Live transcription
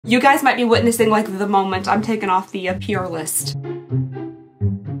You guys might be witnessing like the moment I'm taking off the PR list.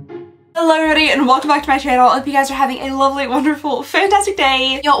 Hello everybody and welcome back to my channel. I hope you guys are having a lovely, wonderful, fantastic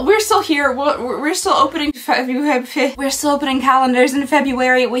day. Y'all, we're still here. We're still opening calendars in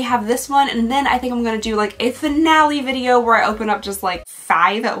February. We have this one, and then I think I'm gonna do like a finale video where I open up just like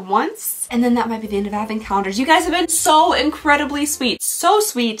 5 at once. And then that might be the end of Advent calendars. You guys have been so incredibly sweet. So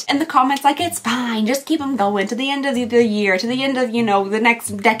sweet in the comments, like, it's fine, just keep them going to the end of the year, to the end of, you know, the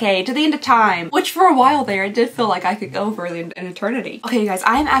next decade, to the end of time. Which for a while there, it did feel like I could go for an eternity. Okay, you guys,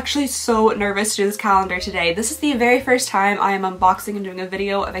 I am actually so nervous to do this calendar today. This is the very first time I am unboxing and doing a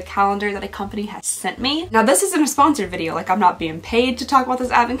video of a calendar that a company has sent me. Now, this isn't a sponsored video. Like, I'm not being paid to talk about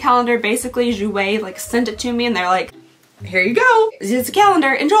this Advent calendar. Basically, Jouer, like, sent it to me and they're like, here you go, it's a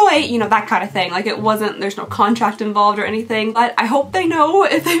calendar, enjoy, you know, that kind of thing. Like, it wasn't, there's no contract involved or anything, but I hope they know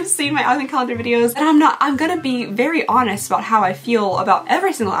if they've seen my Advent calendar videos. And I'm gonna be very honest about how I feel about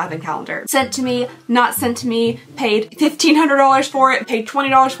every single Advent calendar. Sent to me, not sent to me, paid $1,500 for it, paid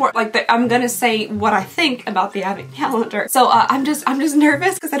 $20 for it. Like, I'm gonna say what I think about the Advent calendar. So I'm just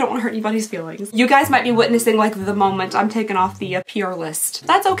nervous because I don't want to hurt anybody's feelings. You guys might be witnessing like the moment I'm taking off the PR list.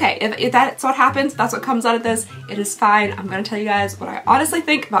 That's okay. If that's what happens, that's what comes out of this, it is fine. I'm gonna tell you guys what I honestly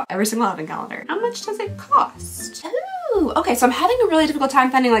think about every single Advent calendar. How much does it cost? Ooh, okay, so I'm having a really difficult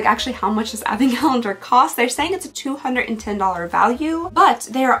time finding like actually how much this Advent calendar costs. They're saying it's a $210 value, but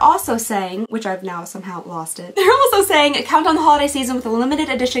they're also saying, which I've now somehow lost it, they're also saying count on the holiday season with a limited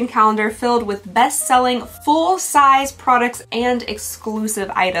edition calendar filled with best-selling full-size products and exclusive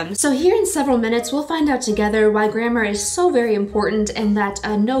items. So here in several minutes, we'll find out together why grammar is so very important and that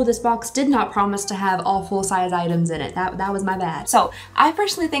no, this box did not promise to have all full-size items in it. That was my bad. So I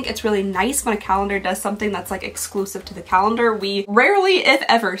personally think it's really nice when a calendar does something that's like exclusive to the calendar. We rarely, if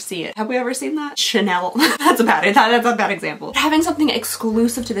ever, see it. Have we ever seen that? Chanel. That's a bad example. But having something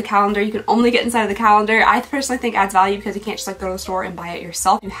exclusive to the calendar, you can only get inside of the calendar, I personally think adds value because you can't just like go to the store and buy it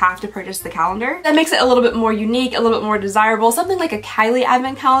yourself. You have to purchase the calendar. That makes it a little bit more unique, a little bit more desirable. Something like a Kylie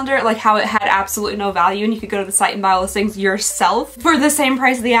Advent calendar, like how it had absolutely no value and you could go to the site and buy all those things yourself for the same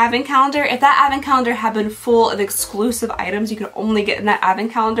price of the Advent calendar. If that Advent calendar had been full of exclusive items you could only get in that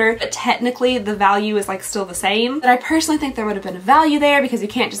Advent calendar, but technically the value is like still the same, but I personally think there would have been a value there because you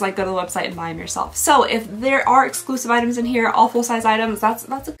can't just like go to the website and buy them yourself. So if there are exclusive items in here, all full-size items, that's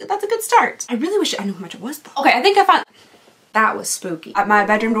a good start. I really wish I knew how much it was though. Okay, I think I found. That was spooky. My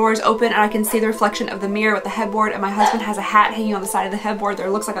bedroom door is open and I can see the reflection of the mirror with the headboard, and my husband has a hat hanging on the side of the headboard. There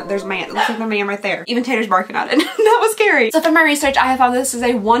looks like there's a man. It looks like the man right there. Even Tater's barking at it. That was scary. So from my research, I have found this is a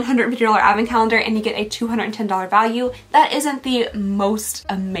 $150 Advent calendar and you get a $210 value. That isn't the most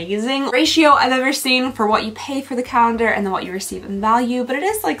amazing ratio I've ever seen for what you pay for the calendar and then what you receive in value, but it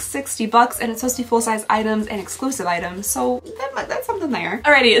is like 60 bucks and it's supposed to be full-size items and exclusive items, so that's something there.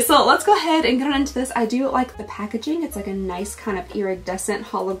 Alrighty, so let's go ahead and get on into this. I do like the packaging. It's like a nice kind of iridescent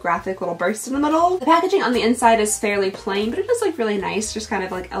holographic little burst in the middle. The packaging on the inside is fairly plain, but it is like really nice, just kind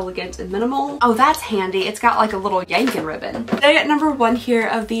of like elegant and minimal. Oh, that's handy. It's got like a little yanking ribbon. Day number 1 here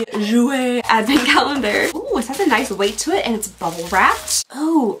of the Jouer Advent calendar. Ooh, it has a nice weight to it and it's bubble wrapped.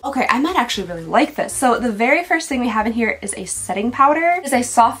 Oh, okay, I might actually really like this. So the very first thing we have in here is a setting powder. It is a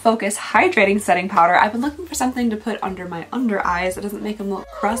soft focus hydrating setting powder. I've been looking for something to put under my under eyes that doesn't make them look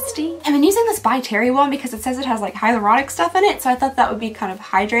crusty. I've been using this By Terry one because it says it has like hyaluronic stuff in it, so I thought that would be kind of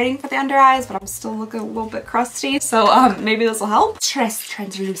hydrating for the under eyes, but I'm still looking a little bit crusty, so maybe this will help.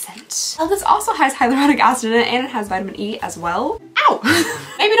 Translucent. Oh, this also has hyaluronic acid in it and it has vitamin E as well. Ow!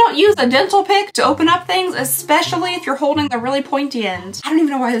 Maybe don't use a dental pick to open up things, especially if you're holding the really pointy end. I don't even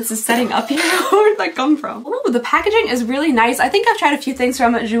know why this is setting up here. Where did that come from? Ooh, the packaging is really nice. I think I've tried a few things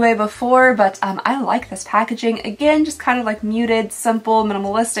from Jouer before, but I like this packaging. Again, just kind of like muted, simple,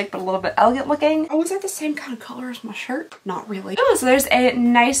 minimalistic, but a little bit elegant looking. Oh, is that the same kind of color as my shirt? Not really. Oh, so there's a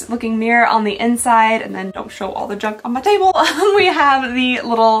nice looking mirror on the inside, and then don't show all the junk on my table. We have the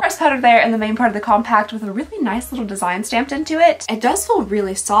little press powder there in the main part of the compact with a really nice little design stamped into it. It does feel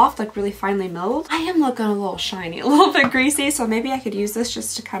really soft, like really finely milled. I am looking a little shiny, a little bit greasy, so maybe I could use this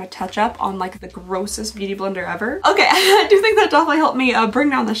just to kind of touch up on like the grossest beauty blender ever. Okay, I do think that definitely helped me bring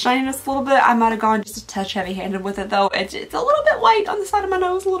down the shininess a little bit. I might have gone just a touch heavy-handed with it though. It's a little bit white on the side of my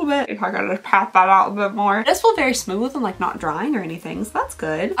nose, a little bit. If I gotta pat that out a bit more. It does feel very smooth and like not drying or anything, so that's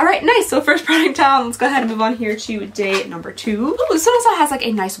good. All right, nice. So first product down, let's go ahead and move on here to day number 2. Ooh, this one also has like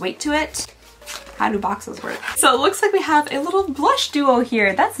a nice weight to it. how do boxes work? So it looks like we have a little blush duo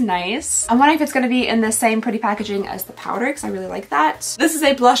here. That's nice. I'm wondering if it's going to be in the same pretty packaging as the powder because I really like that. This is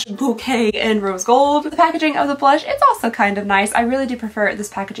a blush bouquet in rose gold. The packaging of the blush, it's also kind of nice. I really do prefer this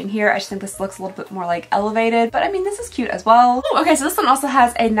packaging here. I just think this looks a little bit more like elevated, but I mean, this is cute as well. Ooh, okay, so this one also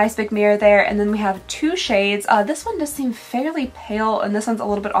has a nice big mirror there, and then we have two shades. This one does seem fairly pale, and this one's a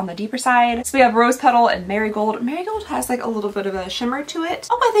little bit on the deeper side. So we have rose petal and marigold. Marigold has like a little bit of a shimmer to it.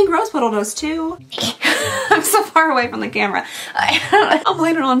 Oh, I think rose petal does too. I'm so far away from the camera. I'm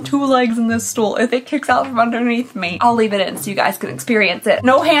landing on two legs in this stool. If it kicks out from underneath me, I'll leave it in so you guys can experience it.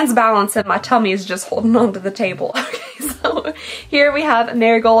 No hands balancing, my tummy is just holding on to the table. Okay, so here we have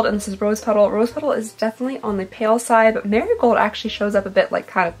marigold, and this is rose petal. Rose petal is definitely on the pale side, but marigold actually shows up a bit like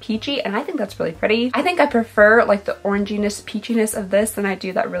kind of peachy, and I think that's really pretty. I think I prefer like the oranginess, peachiness of this than I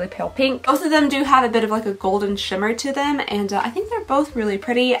do that really pale pink. Both of them do have a bit of like a golden shimmer to them, and I think they're both really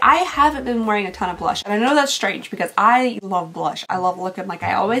pretty. I haven't been wearing a ton of blush, and I know that's strange because I love blush. I love looking, like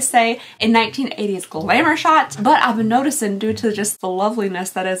I always say, a 1980s glamour shot, but I've been noticing due to just the loveliness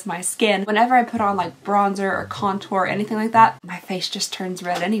that is my skin, whenever I put on like bronzer or contour or anything like that, my face just turns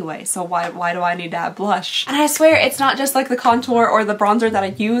red anyway, so why do I need to have blush? And I swear it's not just like the contour or the bronzer that I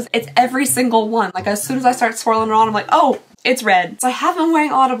use, it's every single one. Like as soon as I start swirling it on, I'm like, oh, it's red. So I have been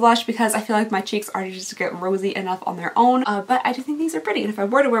wearing a lot of blush because I feel like my cheeks already just get rosy enough on their own, but I do think these are pretty, and if I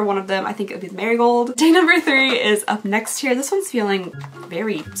were to wear one of them, I think it would be the marigold. Day number 3 is up next here. This one's feeling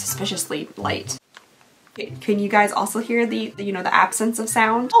very suspiciously light. Can you guys also hear the you know, the absence of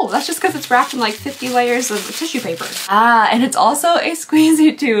sound? Oh, that's just because it's wrapped in like 50 layers of tissue paper. Ah, and it's also a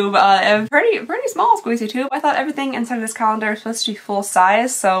squeezy tube, a pretty small squeezy tube. I thought everything inside of this calendar was supposed to be full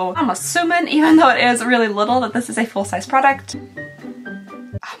size, so I'm assuming, even though it is really little, that this is a full size product. Oh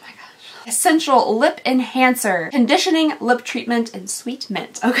my gosh. Essential Lip Enhancer, Conditioning Lip Treatment, and Sweet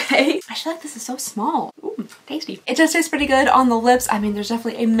Mint. Okay. I feel like this is so small. Ooh, tasty. It just tastes pretty good on the lips. I mean, there's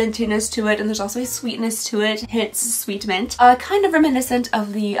definitely a mintiness to it, and there's also a sweetness to it. Hence Sweet Mint. Kind of reminiscent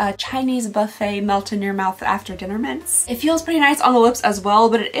of the Chinese buffet melt in your mouth after dinner mints. It feels pretty nice on the lips as well,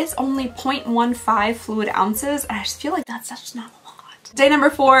 but it is only 0.15 fluid ounces, and I just feel like that's just not a lot. Day number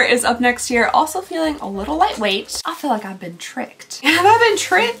 4 is up next here, also feeling a little lightweight. I feel like I've been tricked. Have I been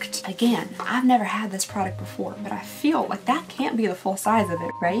tricked? Again, I've never had this product before, but I feel like that can't be the full size of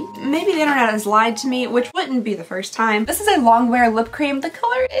it, right? Maybe the internet has lied to me, which wouldn't be the first time. This is a long wear lip cream. The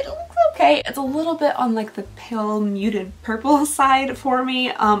color, it looks okay. It's a little bit on like the pale muted purple side for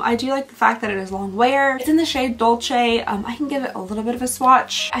me. I do like the fact that it is long wear. It's in the shade Dolce. I can give it a little bit of a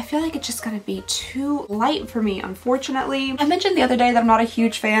swatch. I feel like it's just gonna be too light for me, unfortunately. I mentioned the other day that I'm not a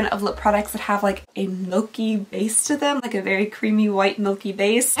huge fan of lip products that have like a milky base to them, like a very creamy white milky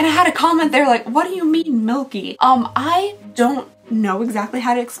base. And I had a comment there like, what do you mean milky? I don't know exactly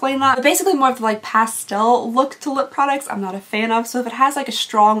how to explain that, but basically more of the like pastel look to lip products I'm not a fan of. So if it has like a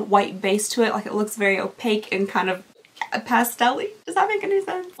strong white base to it, like it looks very opaque and kind of pastel-y. Does that make any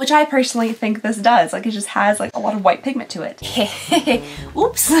sense? Which I personally think this does. Like it just has like a lot of white pigment to it.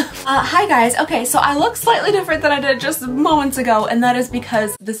 Oops. Hi guys. Okay, so I look slightly different than I did just moments ago, and that is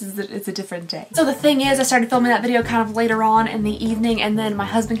because it's a different day. So the thing is, I started filming that video kind of later on in the evening, and then my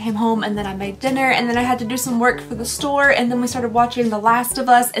husband came home, and then I made dinner, and then I had to do some work for the store, and then we started watching The Last of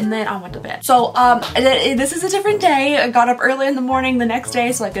Us, and then I went to bed. So this is a different day. I got up early in the morning the next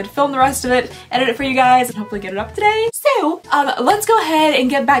day so I could film the rest of it, edit it for you guys, and hopefully get it up today. So let's go ahead and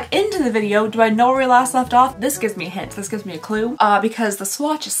get back into the video. Do I know where we last left off? This gives me a hint. This gives me a clue because the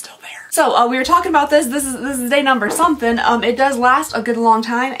swatch is still there. So we were talking about this. This is day number something. It does last a good long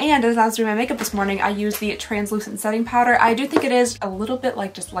time, and as I was doing my makeup this morning, I used the translucent setting powder. I do think it is a little bit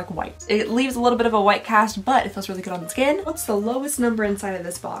like just like white. It leaves a little bit of a white cast, but it feels really good on the skin. What's the lowest number inside of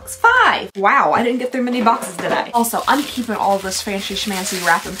this box? 5. Wow, I didn't get through many boxes today. Also, I'm keeping all of this fancy schmancy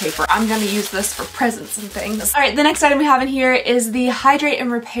wrapping paper. I'm gonna use this for presents and things. All right, the next item we have in here is the Hydrate and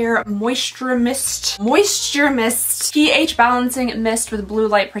Repair Moisture Mist. Moisture Mist. pH balancing mist with blue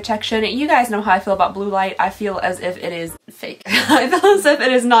light protection. You guys know how I feel about blue light. I feel as if it is fake. I feel as if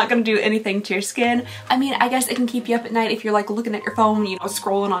it is not gonna do anything to your skin. I mean, I guess it can keep you up at night if you're like looking at your phone, you know,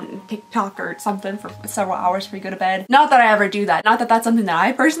 scrolling on TikTok or something for several hours before you go to bed. Not that I ever do that. Not that that's something that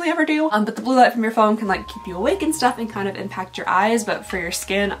I personally ever do. But the blue light from your phone can like keep you awake and stuff and kind of impact your eyes. But for your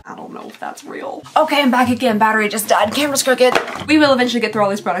skin, I don't know if that's real. Okay, I'm back again. Battery just died. god, camera's crooked. We will eventually get through all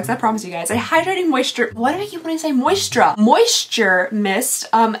these products, I promise you guys. A hydrating moisture, what do I keep when I say moisture? Moisture mist.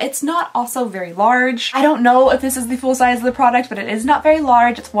 It's not also very large. I don't know if this is the full size of the product, but it is not very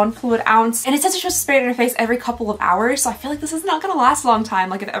large. It's 1 fluid ounce, and it says you're supposed to spray it on your face every couple of hours, so I feel like this is not gonna last a long time.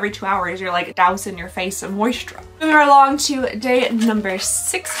 Like if every 2 hours you're like dousing your face in moisture. Moving right along to day number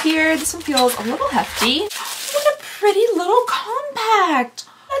 6 here. This one feels a little hefty. What a pretty little compact.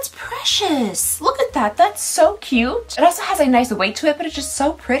 That's precious. Look at that. That's so cute. It also has a nice weight to it, but it's just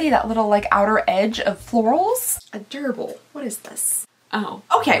so pretty. That little like outer edge of florals. Adorable. What is this? Oh,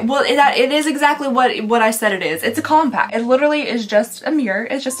 okay. Well, it is exactly what I said it is. It's a compact. It literally is just a mirror.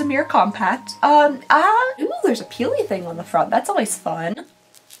 It's just a mirror compact. Ooh, there's a peely thing on the front. That's always fun.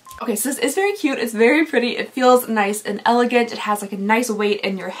 Okay, so this is very cute. It's very pretty. It feels nice and elegant. It has like a nice weight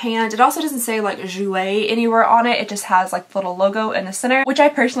in your hand. It also doesn't say like Jouer anywhere on it. It just has like the little logo in the center, which I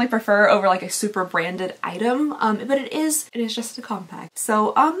personally prefer over like a super branded item. But it is just a compact.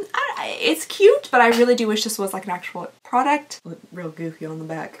 So it's cute, but I really do wish this was like an actual product. Look real goofy on the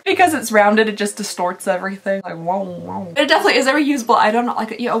back. Because it's rounded, it just distorts everything. Like wow, wow. It definitely is a reusable item, not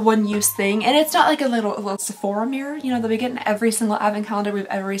like a one-use thing. And it's not like a little Sephora mirror, you know, that we get in every single advent calendar we've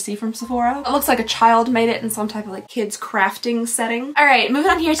ever received from Sephora. It looks like a child made it in some type of like kids crafting setting. All right, moving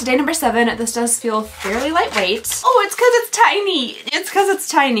on here to day number 7. This does feel fairly lightweight. Oh, it's because it's tiny. It's because it's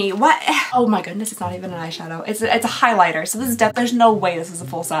tiny. What? Oh my goodness, it's not even an eyeshadow. It's a highlighter. So this is there's no way this is a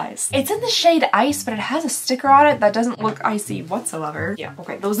full size. It's in the shade Ice, but it has a sticker on it that doesn't look icy whatsoever. Yeah,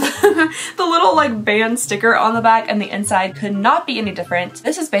 okay, those the little like band sticker on the back and the inside could not be any different.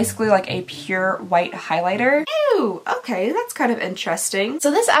 This is basically like a pure white highlighter. Ew, okay, that's kind of interesting. So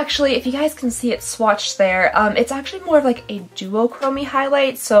this actually, if you guys can see it swatched there, it's actually more of like a duochrome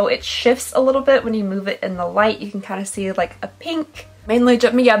highlight, so it shifts a little bit when you move it in the light. You can kind of see like a pink, mainly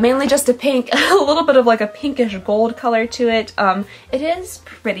just a pink, a little bit of like a pinkish gold color to it. It is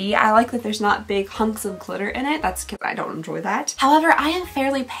pretty. I like that there's not big hunks of glitter in it. That's because I don't enjoy that. However, I am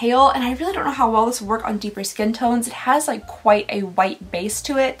fairly pale and I really don't know how well this will work on deeper skin tones. It has like quite a white base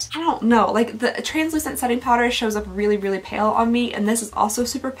to it. I don't know, like the translucent setting powder shows up really, really pale on me, and this is also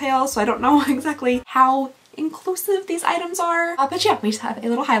super pale, so I don't know exactly how inclusive these items are. But yeah, we just have a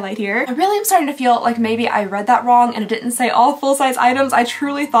little highlight here. I really am starting to feel like maybe I read that wrong and it didn't say all full-size items. I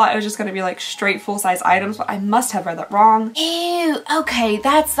truly thought it was just gonna be like straight full-size items, but I must have read that wrong. Ew, okay,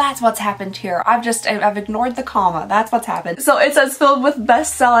 that's what's happened here. I've ignored the comma. That's what's happened. So it says filled with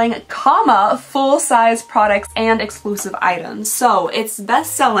best-selling, comma, full-size products and exclusive items. So it's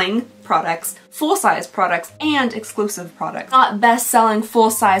best-selling products, full-size products, and exclusive products. Not best-selling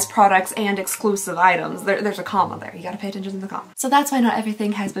full-size products and exclusive items. There's a comma there. You gotta pay attention to the comma. So that's why not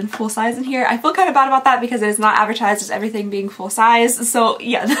everything has been full-size in here. I feel kind of bad about that because it is not advertised as everything being full-size. So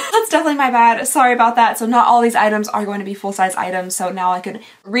yeah, that's definitely my bad. Sorry about that. So not all these items are going to be full-size items. So now I can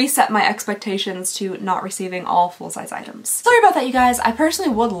reset my expectations to not receiving all full-size items. Sorry about that, you guys. I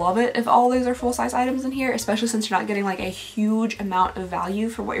personally would love it if all these are full-size items in here, especially since you're not getting like a huge amount of value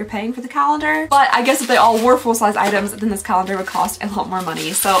for what you're paying for the calendar. But I guess if they all were full-size items, then this calendar would cost a lot more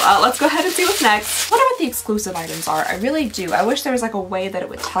money. So let's go ahead and see what's next. I wonder what the exclusive items are. I really do. I wish there was like a way that it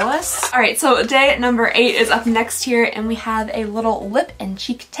would tell us. All right, so day number 8 is up next here, and we have a little lip and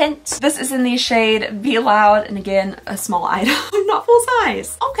cheek tint. This is in the shade Be Loud, and again, a small item, not full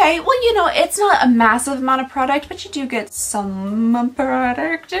size. Okay, well, you know, it's not a massive amount of product, but you do get some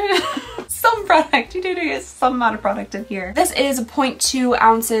product. Some product. You do get some amount of product in here. This is 0.2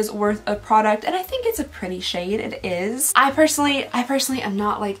 ounces worth of product, and I think it's a pretty shade. It is. I personally am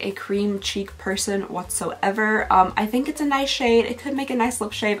not like a cream cheek person whatsoever. I think it's a nice shade. It could make a nice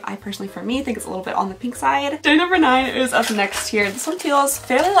lip shade. I personally, for me, think it's a little bit on the pink side. Day number 9 is up next here. This one feels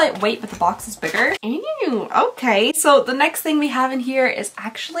fairly lightweight, but the box is bigger. Ew, okay. So the next thing we have in here is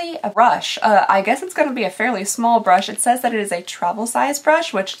actually a brush. I guess it's gonna be a fairly small brush. It says that it is a travel size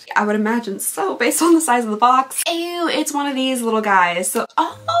brush, which I would imagine so based on the size of the box. Ew, it's one of these little guys. So,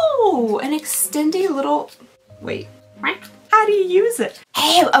 oh, an extendy little, wait, how do you use it?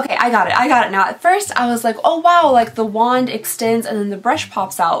 Hey, okay, I got it now. At first I was like, oh wow, like the wand extends and then the brush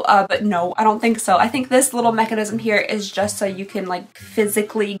pops out, but no, I don't think so. I think this little mechanism here is just so you can like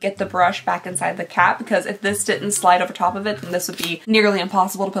physically get the brush back inside the cap, because if this didn't slide over top of it, then this would be nearly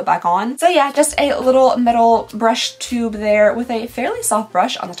impossible to put back on. So yeah, just a little metal brush tube there with a fairly soft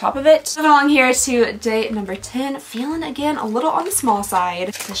brush on the top of it. Moving along here to day number 10, feeling again a little on the small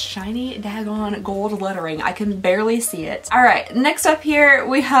side. The shiny daggone gold lettering. I can barely see it. All right, next up here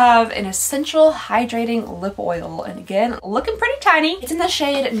we have an essential hydrating lip oil, and again, looking pretty tiny. It's in the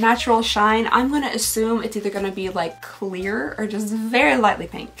shade Natural Shine. I'm gonna assume it's either gonna be like clear or just very lightly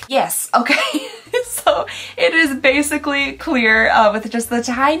pink. Yes, okay. So it is basically clear with just the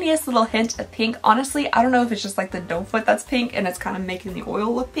tiniest little hint of pink. Honestly, I don't know if it's just like the doe foot that's pink and it's kind of making the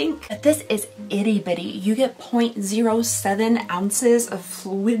oil look pink. But this is itty bitty. You get 0.07 ounces of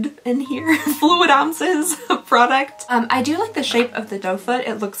fluid in here. Fluid ounces of product. I do like the shape of the doe foot.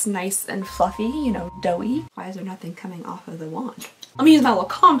 It looks nice and fluffy, you know, doughy. Why is there nothing coming off of the wand? Let me use my little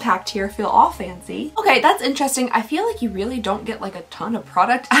compact here, feel all fancy. Okay, that's interesting. I feel like you really don't get like a ton of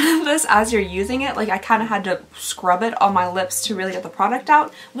product out of this as you're using it. Like I kind of had to scrub it on my lips to really get the product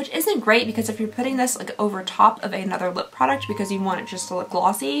out, which isn't great because if you're putting this like over top of another lip product because you want it just to look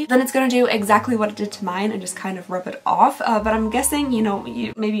glossy, then it's gonna do exactly what it did to mine and just kind of rub it off. But I'm guessing, you know,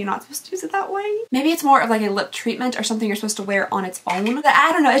 maybe you're not supposed to use it that way. Maybe it's more of like a lip treatment or something you're supposed to wear on its own. But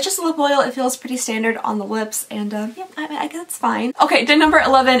I don't know, it's just a lip oil. It feels pretty standard on the lips and yeah, I guess it's fine. Okay, day number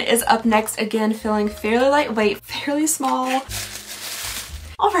 11 is up next. Again, feeling fairly lightweight, fairly small.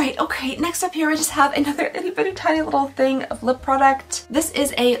 Alright, okay, next up here I just have another itty bitty tiny little thing of lip product. This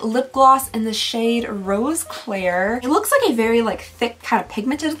is a lip gloss in the shade Rose Claire. It looks like a very like thick kind of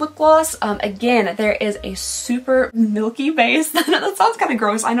pigmented lip gloss. Again, there is a super milky base. That sounds kind of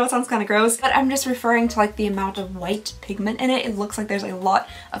gross. I know it sounds kind of gross, but I'm just referring to like the amount of white pigment in it. It looks like there's a lot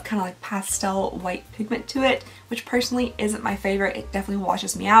of kind of like pastel white pigment to it, which personally isn't my favorite. It definitely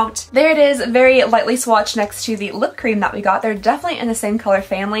washes me out. There it is, very lightly swatched next to the lip cream that we got. They're definitely in the same color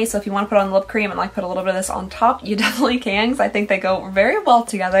family, so if you want to put on the lip cream and like put a little bit of this on top, you definitely can, because I think they go very well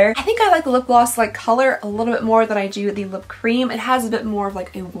together. I think I like the lip gloss like color a little bit more than I do the lip cream. It has a bit more of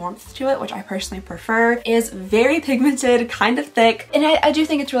like a warmth to it, which I personally prefer. It is very pigmented, kind of thick, and I do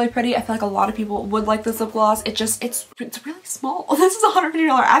think it's really pretty. I feel like a lot of people would like this lip gloss. It's really small. This is a $150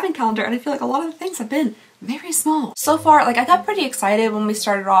 advent calendar, and I feel like a lot of the things have been very small. So far, like I got pretty excited when we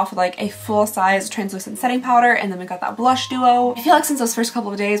started off with like a full-size translucent setting powder, and then we got that blush duo. I feel like since those first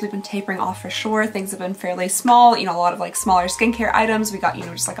couple of days we've been tapering off for sure. Things have been fairly small, you know, a lot of like smaller skincare items. We got, you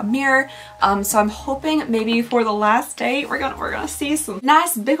know, just like a mirror. So I'm hoping maybe for the last day we're gonna see some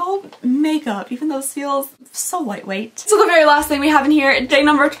nice big old makeup, even though this feels so lightweight. So the very last thing we have in here, day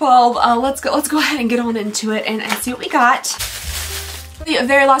number 12. Let's go ahead and get on into it and see what we got. The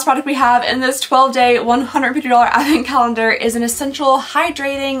very last product we have in this 12-day, $150 advent calendar is an essential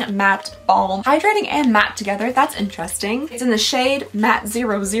hydrating matte balm. Hydrating and matte together, that's interesting. It's in the shade Matte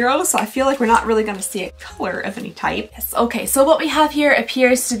 00, so I feel like we're not really going to see a color of any type. Yes, okay, so what we have here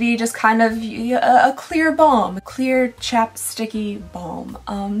appears to be just kind of a clear balm, a clear chapsticky balm.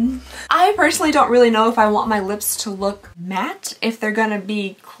 I personally don't really know if I want my lips to look matte, if they're gonna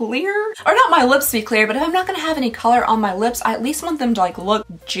be clear, or not my lips to be clear, but if I'm not gonna have any color on my lips, I at least want them to like look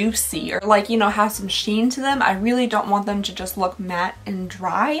juicy or like, you know, have some sheen to them. I really don't want them to just look matte and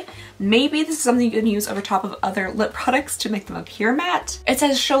dry. Maybe this is something you can use over top of other lip products to make them appear matte. It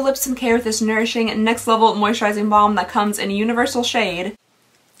says show lips some care with this nourishing next level moisturizing balm that comes in a universal shade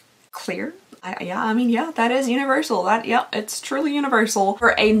clear. Yeah, that is universal. Yeah, it's truly universal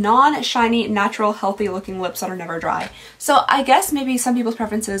for a non-shiny, natural, healthy looking lips that are never dry. So I guess maybe some people's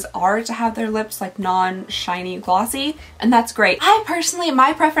preferences are to have their lips like non-shiny, glossy, and that's great. I personally,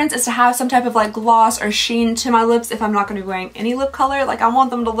 my preference is to have some type of like gloss or sheen to my lips if I'm not going to be wearing any lip color. Like I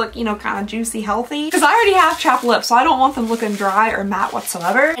want them to look, you know, kind of juicy, healthy, because I already have chapped lips, so I don't want them looking dry or matte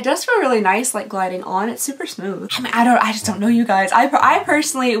whatsoever. It does feel really nice, like gliding on. It's super smooth. I mean, I just don't know, you guys. I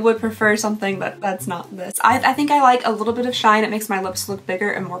personally would prefer something that's not this. I think I like a little bit of shine. It makes my lips look bigger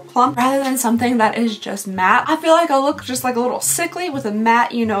and more plump rather than something that is just matte. I feel like I look just like a little sickly with a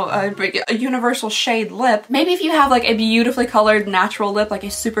matte, you know, a universal shade lip. Maybe if you have like a beautifully colored natural lip, like a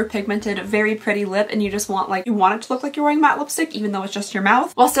super pigmented, very pretty lip, and you just want like, you want it to look like you're wearing matte lipstick even though it's just your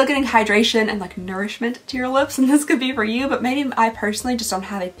mouth, while still getting hydration and like nourishment to your lips, and this could be for you. But maybe I personally just don't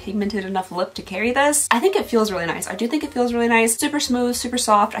have a pigmented enough lip to carry this. I think it feels really nice. I do think it feels really nice. Super smooth, super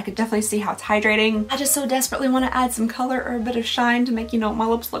soft. I could definitely see how it's hydrating. I just so desperately want to add some color or a bit of shine to make, you know, my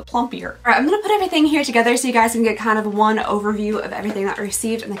lips look plumpier. Alright, I'm gonna put everything here together so you guys can get kind of one overview of everything that I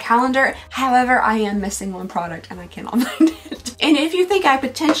received in the calendar. However, I am missing one product and I cannot find it. And if you think I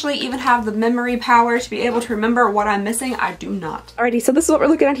potentially even have the memory power to be able to remember what I'm missing, I do not. Alrighty, so this is what we're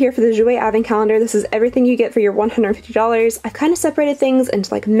looking at here for the Jouer Advent Calendar. This is everything you get for your $150. I've kind of separated things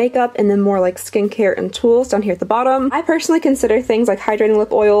into like makeup and then more like skincare and tools down here at the bottom. I personally consider things like hydrating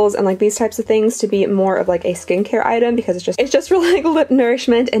lip oils and like these types of things to be more of like a skincare item because it's just for like lip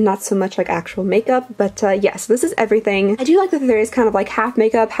nourishment and not so much like actual makeup. But yes, this is everything. I do like that there is kind of like half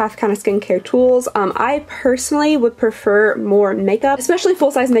makeup, half kind of skincare tools. I personally would prefer more for makeup, especially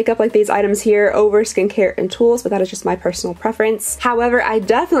full-size makeup like these items here over skincare and tools, but that is just my personal preference. However, I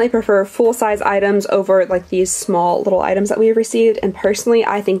definitely prefer full-size items over like these small little items that we have received, and personally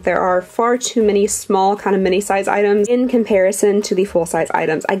I think there are far too many small kind of mini size items in comparison to the full-size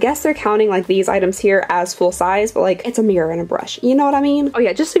items. I guess they're counting like these items here as full size, but like it's a mirror and a brush, you know what I mean? Oh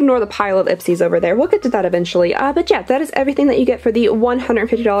yeah, just ignore the pile of Ipsies over there. We'll get to that eventually. But yeah, that is everything that you get for the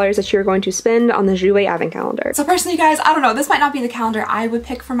 $150 that you're going to spend on the Jouer Advent Calendar. So personally, guys, I don't know, this might not be the calendar I would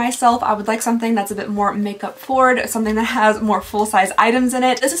pick for myself. I would like something that's a bit more makeup forward, something that has more full-size items in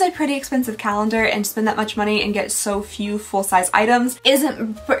it. This is a pretty expensive calendar, and to spend that much money and get so few full-size items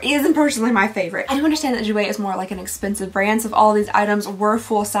isn't personally my favorite. I do understand that Jouer is more like an expensive brand, so if all these items were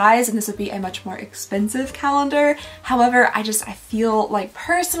full-size, and this would be a much more expensive calendar. However, I feel like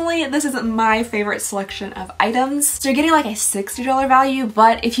personally this isn't my favorite selection of items. So you're getting like a $60 value,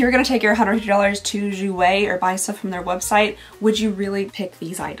 but if you're gonna take your $150 to Jouer or buy stuff from their website, would you really pick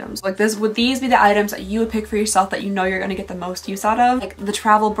these items? Like would these be the items that you would pick for yourself that you know you're gonna get the most use out of? Like the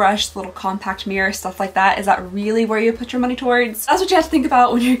travel brush, the little compact mirror, stuff like that. Is that really where you put your money towards? That's what you have to think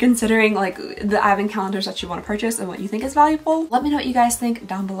about when you're considering like the advent calendars that you want to purchase and what you think is valuable. Let me know what you guys think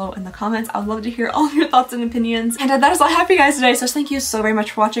down below in the comments. I would love to hear all of your thoughts and opinions. And that is all I have for you guys today, so thank you so very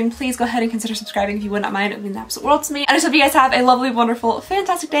much for watching. Please go ahead and consider subscribing if you would not mind. It would mean the absolute world to me. I just hope you guys have a lovely, wonderful,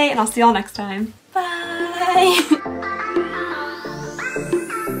 fantastic day, and I'll see y'all next time. Bye!